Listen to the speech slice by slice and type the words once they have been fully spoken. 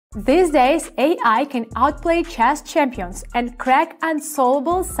These days, AI can outplay chess champions and crack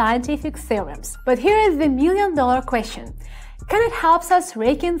unsolvable scientific theorems. But here is the million-dollar question. Can it help us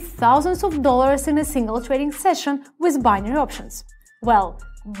rake in thousands of dollars in a single trading session with binary options? Well,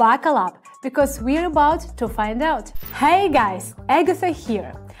 buckle up, because we're about to find out. Hey guys, Agatha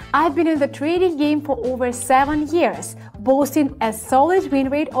here. I've been in the trading game for over 7 years, boasting a solid win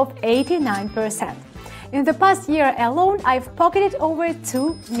rate of 89%. In the past year alone, I've pocketed over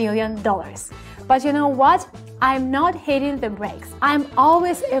 $2 million. But you know what? I'm not hitting the brakes. I'm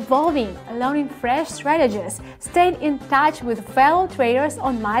always evolving, learning fresh strategies, staying in touch with fellow traders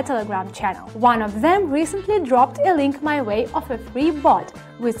on my Telegram channel. One of them recently dropped a link my way of a free bot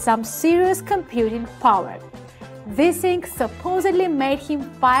with some serious computing power. This thing supposedly made him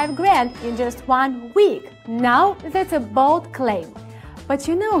 $5 grand in just 1 week. Now that's a bold claim. But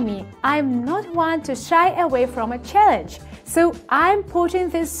you know me, I'm not one to shy away from a challenge. So I'm putting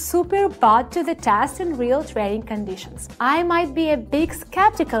this super bot to the test in real trading conditions. I might be a bit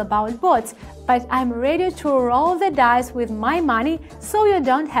skeptical about bots, but I'm ready to roll the dice with my money so you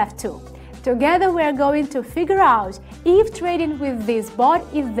don't have to. Together we're going to figure out if trading with this bot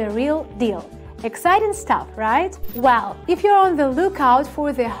is the real deal. Exciting stuff, right? Well, if you're on the lookout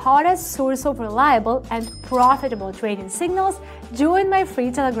for the hottest source of reliable and profitable trading signals, join my free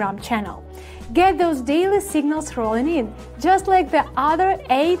Telegram channel. Get those daily signals rolling in, just like the other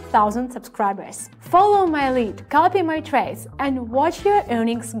 8,000 subscribers. Follow my lead, copy my trades, and watch your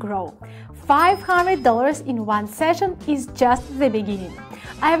earnings grow. $500 in one session is just the beginning.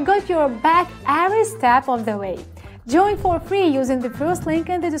 I've got your back every step of the way. Join for free using the first link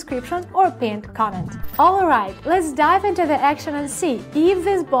in the description or pinned comment. Alright, let's dive into the action and see if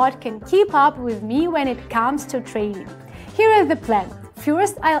this bot can keep up with me when it comes to trading. Here is the plan.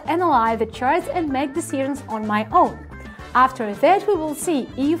 First, I'll analyze the charts and make decisions on my own. After that, we will see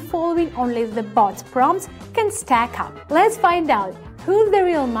if following only the bot's prompts can stack up. Let's find out who's the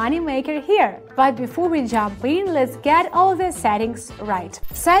real money maker here. But before we jump in, let's get all the settings right.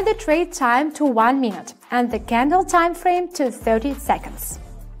 Set the trade time to 1 minute and the candle time frame to 30 seconds.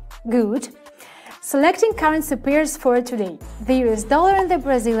 Good. Selecting currency pairs for today: the US dollar and the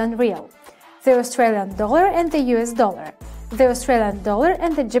Brazilian real, the Australian dollar and the US dollar, the Australian dollar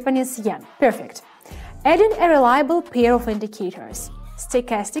and the Japanese yen. Perfect. Adding a reliable pair of indicators: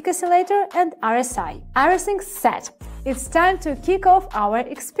 stochastic oscillator and RSI. Everything's set. It's time to kick off our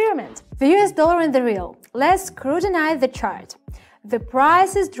experiment. The US dollar and the real. Let's scrutinize the chart. The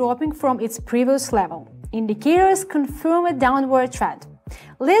price is dropping from its previous level. Indicators confirm a downward trend.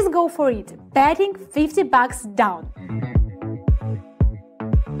 Let's go for it, betting $50 down.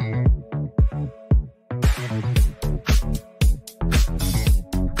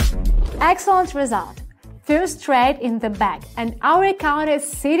 Excellent result. First trade in the bag, and our account is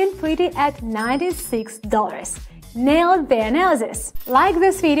sitting pretty at $96. Nailed the analysis! Like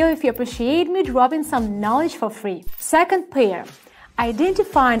this video if you appreciate me dropping some knowledge for free. Second pair.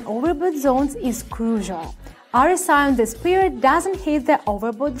 Identifying overbought zones is crucial. RSI on this pair doesn't hit the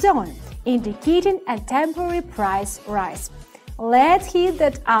overbought zone, indicating a temporary price rise. Let's hit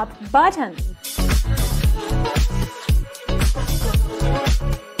that up button.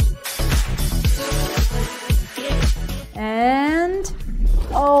 And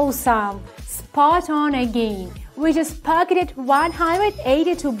awesome! Spot on again. We just pocketed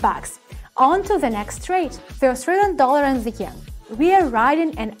 $182. On to the next trade, the Australian dollar and the yen. We are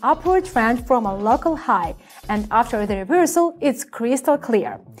riding an upward trend from a local high, and after the reversal, it's crystal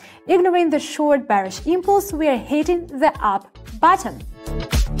clear. Ignoring the short bearish impulse, we are hitting the up button.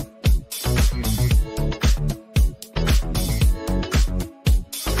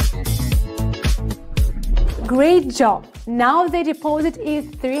 Great job! Now the deposit is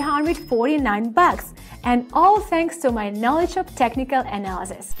 $349, and all thanks to my knowledge of technical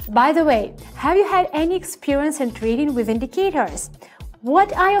analysis. By the way, have you had any experience in trading with indicators?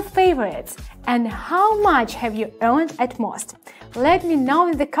 What are your favorites? And how much have you earned at most? Let me know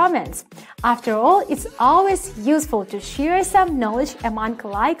in the comments. After all, it's always useful to share some knowledge among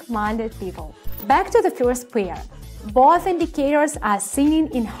like-minded people. Back to the first pair. Both indicators are singing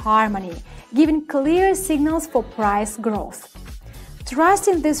in harmony, giving clear signals for price growth.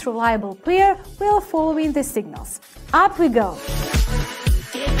 Trusting this reliable pair while following the signals. Up we go!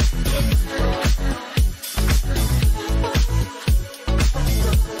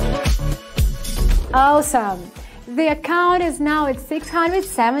 Awesome! The account is now at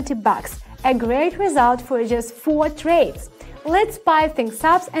 $670, a great result for just 4 trades. Let's spice things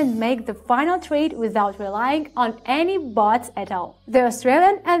up and make the final trade without relying on any bots at all. The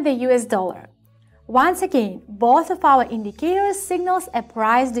Australian and the US dollar. Once again, both of our indicators signals a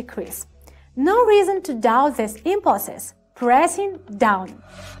price decrease. No reason to doubt these impulses. Pressing down.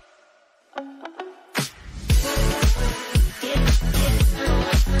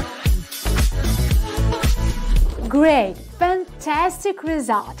 Great, fantastic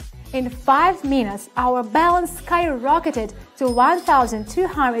result! In 5 minutes, our balance skyrocketed to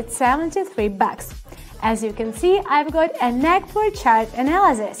 $1,273. As you can see, I've got a neck for chart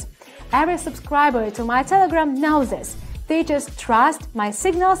analysis. Every subscriber to my Telegram knows this. They just trust my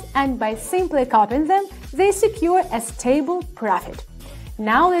signals, and by simply copying them, they secure a stable profit.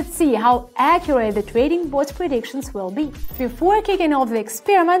 Now let's see how accurate the trading bot's predictions will be. Before kicking off the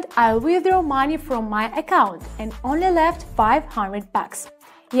experiment, I'll withdraw money from my account and only left $500.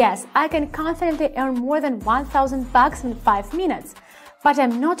 Yes, I can confidently earn more than $1,000 in 5 minutes, but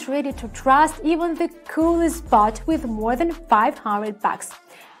I'm not ready to trust even the coolest bot with more than $500.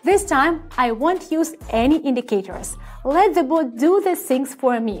 This time, I won't use any indicators. Let the bot do the things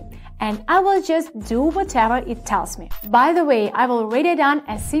for me, and I will just do whatever it tells me. By the way, I've already done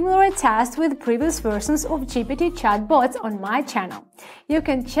a similar test with previous versions of GPT chatbots on my channel. You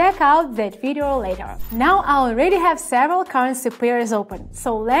can check out that video later. Now I already have several currency pairs open,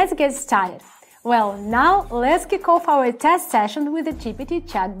 so let's get started. Well, now let's kick off our test session with the GPT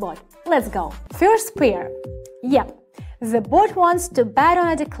chatbot. Let's go. First pair. Yep. The bot wants to bet on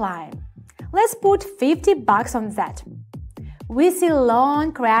a decline. Let's put $50 on that. We see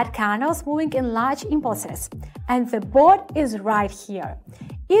long red candles moving in large impulses, and the bot is right here.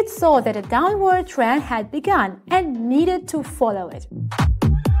 It saw that a downward trend had begun and needed to follow it.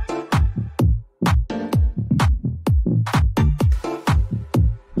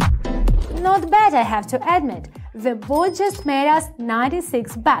 Not bad, I have to admit. The bot just made us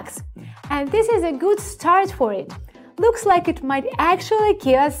 $96, and this is a good start for it. Looks like it might actually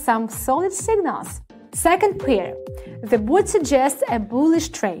give us some solid signals. Second pair. The bot suggests a bullish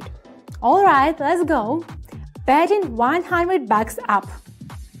trade. Alright, let's go. Betting $100 up.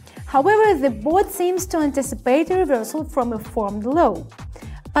 However, the bot seems to anticipate a reversal from a formed low.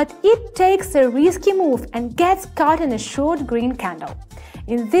 But it takes a risky move and gets caught in a short green candle.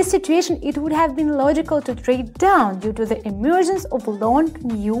 In this situation, it would have been logical to trade down due to the emergence of long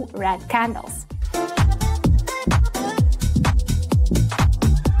new red candles.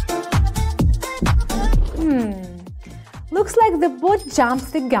 Looks like the bot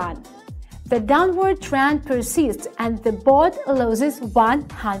jumped the gun. The downward trend persists and the bot loses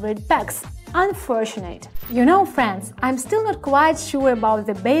 $100. Unfortunate. You know, friends, I'm still not quite sure about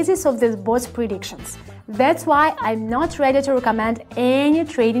the basis of this bot's predictions. That's why I'm not ready to recommend any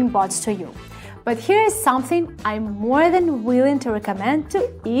trading bots to you. But here is something I'm more than willing to recommend to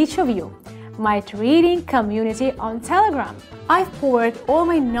each of you. My trading community on Telegram. I've poured all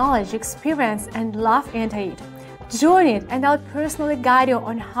my knowledge, experience, and love into it. Join it and I'll personally guide you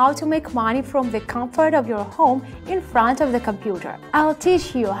on how to make money from the comfort of your home in front of the computer. I'll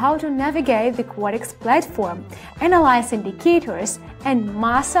teach you how to navigate the Quotex platform, analyze indicators, and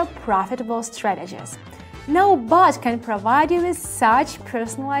master profitable strategies. No bot can provide you with such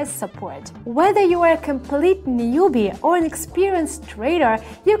personalized support. Whether you are a complete newbie or an experienced trader,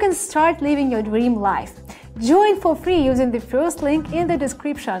 you can start living your dream life. Join for free using the first link in the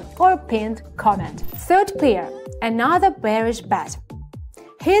description or pinned comment. Third pair. Another bearish bet.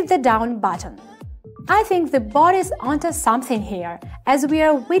 Hit the down button. I think the bot is onto something here, as we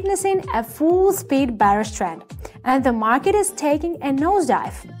are witnessing a full-speed bearish trend, and the market is taking a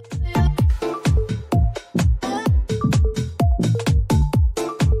nosedive.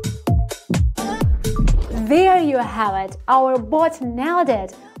 There you have it, our bot nailed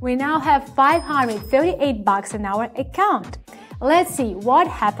it. We now have $538 in our account. Let's see what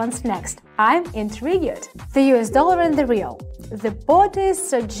happens next. I'm intrigued. The US dollar and the real. The bot is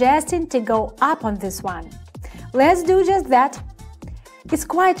suggesting to go up on this one. Let's do just that. It's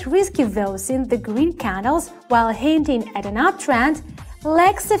quite risky though, since the green candles, while hinting at an uptrend,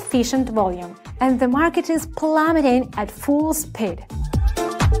 lack sufficient volume, and the market is plummeting at full speed.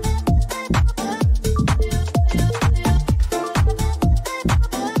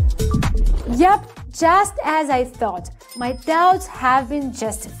 Yep, just as I thought. My doubts have been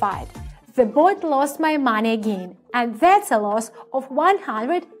justified. The bot lost my money again, and that's a loss of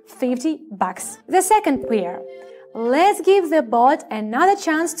 $150. The second pair. Let's give the bot another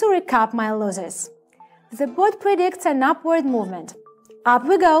chance to recoup my losses. The bot predicts an upward movement. Up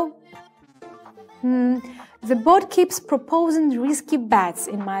we go. The bot keeps proposing risky bets,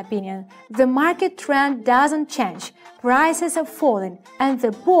 in my opinion. The market trend doesn't change, prices are falling, and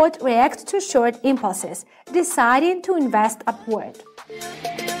the bot reacts to short impulses, deciding to invest upward.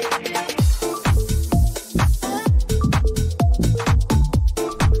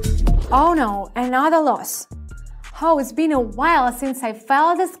 Oh no, another loss. Oh, it's been a while since I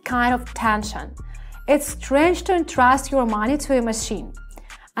felt this kind of tension. It's strange to entrust your money to a machine.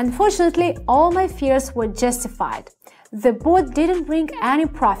 Unfortunately, all my fears were justified. The bot didn't bring any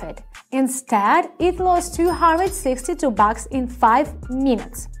profit. Instead, it lost $262 in 5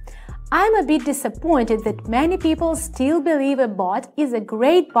 minutes. I'm a bit disappointed that many people still believe a bot is a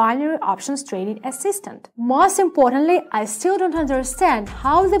great binary options trading assistant. Most importantly, I still don't understand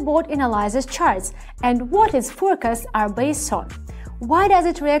how the bot analyzes charts and what its forecasts are based on. Why does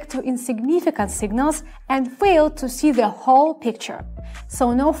it react to insignificant signals and fail to see the whole picture?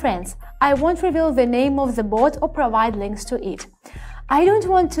 So no, friends, I won't reveal the name of the bot or provide links to it. I don't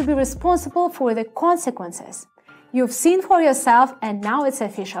want to be responsible for the consequences. You've seen for yourself and now it's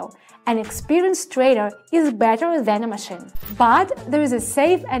official. An experienced trader is better than a machine. But there is a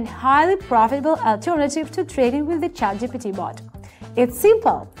safe and highly profitable alternative to trading with the ChatGPT bot. It's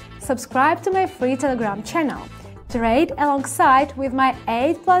simple. Subscribe to my free Telegram channel. Trade alongside with my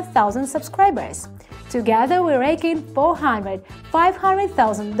 8,000+ subscribers. Together we rake in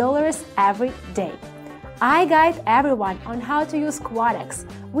 $400,000–$500,000 every day. I guide everyone on how to use Quotex,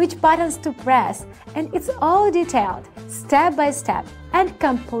 which buttons to press, and it's all detailed, step by step, and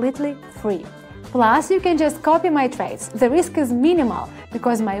completely free. Plus, you can just copy my trades. The risk is minimal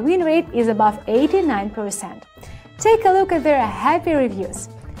because my win rate is above 89%. Take a look at their happy reviews.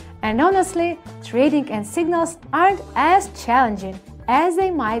 And honestly, trading and signals aren't as challenging as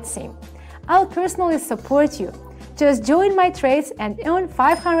they might seem. I'll personally support you. Just join my trades and earn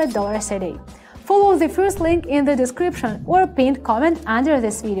 $500 a day. Follow the first link in the description or pinned comment under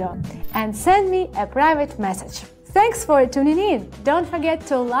this video and send me a private message. Thanks for tuning in. Don't forget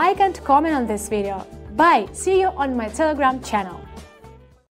to like and comment on this video. Bye. See you on my Telegram channel.